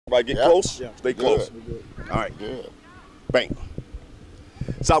Right, get close. Yeah. Stay Good. close. All right. Good. Bang.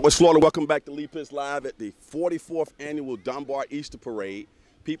 Southwest Florida, welcome back to Lee Pitts Live at the 44th Annual Dunbar Easter Parade.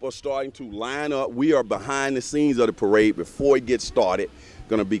 People are starting to line up. We are behind the scenes of the parade before it gets started.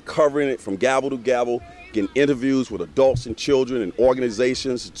 Going to be covering it from gavel to gavel, getting interviews with adults and children and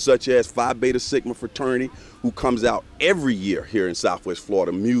organizations such as Phi Beta Sigma Fraternity, who comes out every year here in Southwest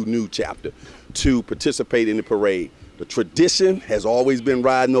Florida, New chapter, to participate in the parade. The tradition has always been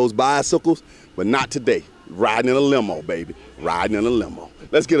riding those bicycles, but not today. Riding in a limo, baby. Riding in a limo.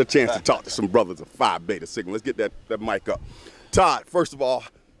 Let's get a chance to talk to some brothers of Phi Beta Sigma. Let's get that mic up. Todd, first of all,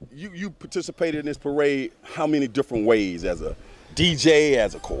 you participated in this parade how many different ways? As a DJ,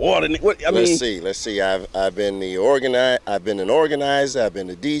 as a coordinator? Let's see. I've been an organizer, I've been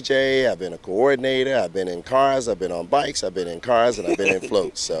a DJ, I've been a coordinator, I've been in cars, I've been on bikes, I've been in cars, and I've been in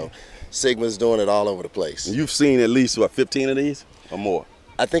floats. So Sigma's doing it all over the place. You've seen at least, what, 15 of these or more?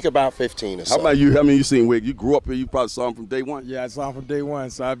 I think about 15 or so. How about you? How many you seen, Wig? You grew up here, you probably saw him from day one? Yeah, I saw him from day one.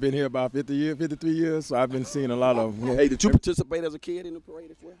 So I've been here about 53 years, so I've been seeing a lot of them. Hey, did you participate as a kid in the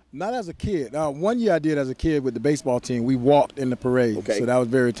parade as well? Not as a kid. One year I did as a kid with the baseball team. We walked in the parade, okay. So that was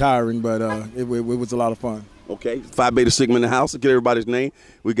very tiring, but it was a lot of fun. Okay, Phi Beta Sigma in the house. Let's get everybody's name.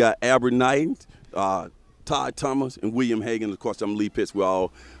 We got Knighten, Todd Thomas, and William Hagan. Of course, I'm Lee Pitts. We're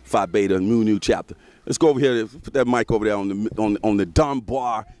all Phi Beta New chapter. Let's go over here. Put that mic over there on the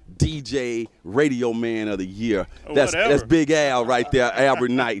Dunbar DJ Radio Man of the Year. That's Big Al right there, Albert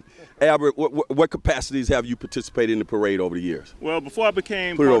Knight. Albert, what capacities have you participated in the parade over the years? Well, before I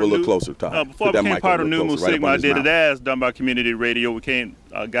became Put it over a little closer, Todd. Before I became part of New Mu Sigma, I did it as Dunbar Community Radio. We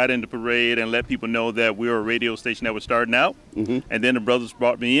got into the parade and let people know that we were a radio station that was starting out. And then the brothers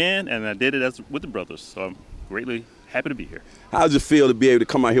brought me in, and I did it with the brothers. So I'm greatly happy to be here. How does it feel to be able to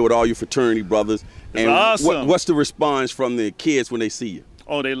come out here with all your fraternity brothers? It's awesome. What's the response from the kids when they see you?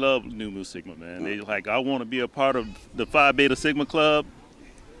 Oh, they love New Mu Sigma, man. They like, I want to be a part of the Phi Beta Sigma Club.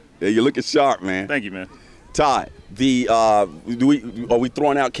 Yeah, you're looking sharp, man. Thank you, man. Todd, are we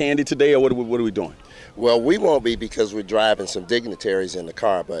throwing out candy today, or what are we doing? Well, we won't be because we're driving some dignitaries in the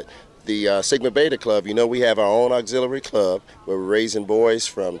car, but the Sigma Beta Club, we have our own auxiliary club where we're raising boys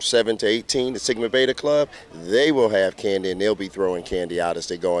from 7 to 18. The Sigma Beta Club, they will have candy, and they'll be throwing candy out as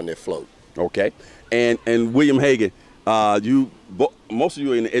they go on their float. Okay. And William Hagan, most of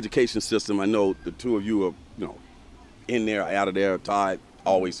you are in the education system. I know the two of you are, in there, out of there. Todd,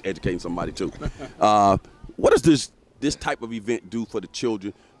 always educating somebody too. What does this type of event do for the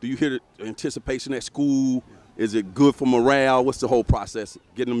children? Do you hear the anticipation at school? Is it good for morale? What's the whole process?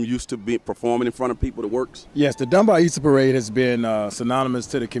 Getting them used to performing in front of people that works? Yes, the Dunbar Easter Parade has been synonymous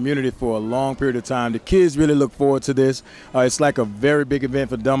to the community for a long period of time. The kids really look forward to this. It's like a very big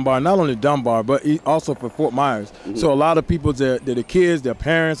event for Dunbar, not only Dunbar, but also for Fort Myers. So a lot of people, the kids, their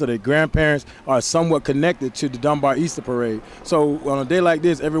parents or their grandparents are somewhat connected to the Dunbar Easter Parade. So on a day like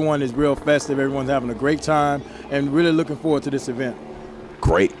this, everyone is real festive, everyone's having a great time, and really looking forward to this event.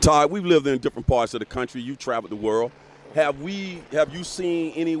 Great. Todd, we've lived in different parts of the country. You've traveled the world. Have you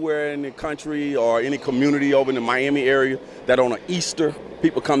seen anywhere in the country or any community over in the Miami area that on an Easter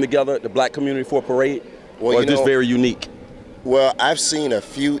people come together, the black community, for a parade? Well, or is this very unique? Well, I've seen a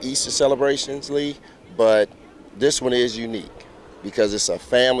few Easter celebrations, Lee, but this one is unique because it's a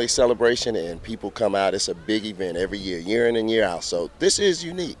family celebration and people come out. It's a big event every year in and year out. So this is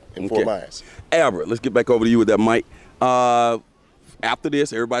unique in Fort Myers. Albert, let's get back over to you with that mic. After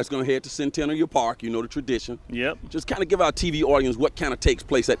this, everybody's going to head to Centennial Park. You know the tradition. Yep. Just kind of give our TV audience what kind of takes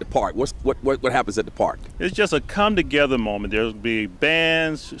place at the park. What happens at the park? It's just a come-together moment. There'll be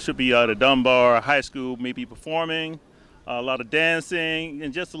bands, should be out of Dunbar High School, maybe performing, a lot of dancing,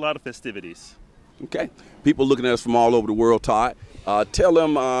 and just a lot of festivities. Okay. People looking at us from all over the world, Todd. Tell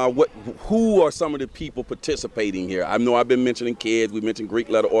them who are some of the people participating here. I know I've been mentioning kids. We mentioned Greek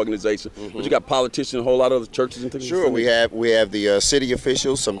letter organization, but you got politicians, a whole lot of other churches and things. Sure, we have the city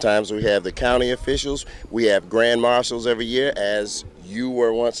officials. Sometimes we have the county officials. We have grand marshals every year, as you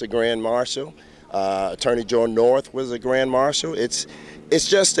were once a grand marshal. Attorney Joe North was a grand marshal. It's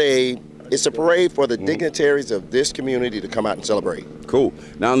a parade for the dignitaries of this community to come out and celebrate. Cool.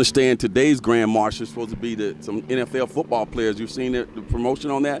 Now I understand today's Grand Marshal is supposed to be some NFL football players. You've seen the promotion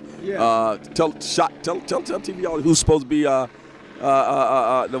on that? Yeah. Tell TV audience who's supposed to be the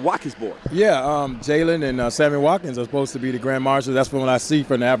Watkins boy. Yeah, Jalen and Sammy Watkins are supposed to be the Grand Marshals. That's what I see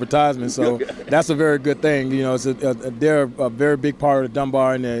from the advertisement. So that's a very good thing. They're a very big part of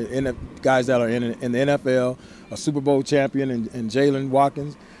Dunbar and the guys that are in the NFL, a Super Bowl champion and Jalen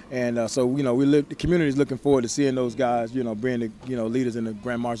Watkins. And so, the community is looking forward to seeing those guys, being the, leaders and the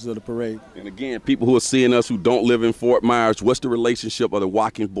grand marshals of the parade. And again, people who are seeing us who don't live in Fort Myers, what's the relationship of the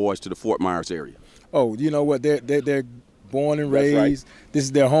Watkins boys to the Fort Myers area? Oh, you know what? They're born and raised. Right. This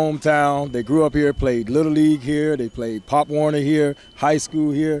is their hometown. They grew up here, played Little League here. They played Pop Warner here, high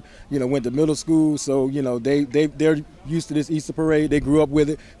school here, went to middle school. So, they're used to this Easter parade. They grew up with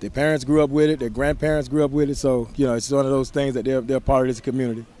it. Their parents grew up with it. Their grandparents grew up with it. So, it's one of those things that they're part of this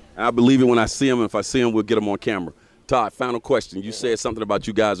community. I believe it when I see them. If I see them, we'll get them on camera. Todd, final question. You said something about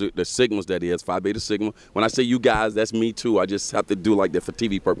you guys, the Sigmas, that is, Phi Beta Sigma. When I say you guys, that's me too. I just have to do like that for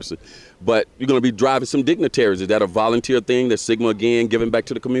TV purposes. But you're going to be driving some dignitaries. Is that a volunteer thing that Sigma, again, giving back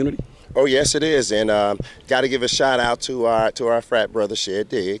to the community? Oh, yes, it is. And got to give a shout out to our frat brother, Shed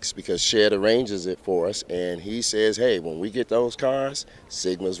Diggs, because Shed arranges it for us. And he says, hey, when we get those cars,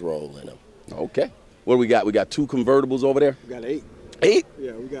 Sigma's rolling them. Okay. What do we got? We got 2 convertibles over there? We got 8. 8?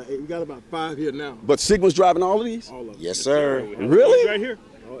 Yeah, we got 8. We got about 5 here now. But Sigma's driving all of these? All of them. Yes, sir. Really? Right here.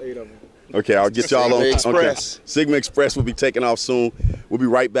 All 8 of them. Okay, I'll get y'all on. Express. Okay. Sigma Express will be taking off soon. We'll be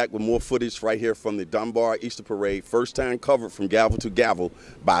right back with more footage right here from the Dunbar Easter Parade. First time covered from gavel to gavel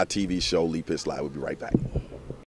by a TV show, Lee Pitts Live. We'll be right back.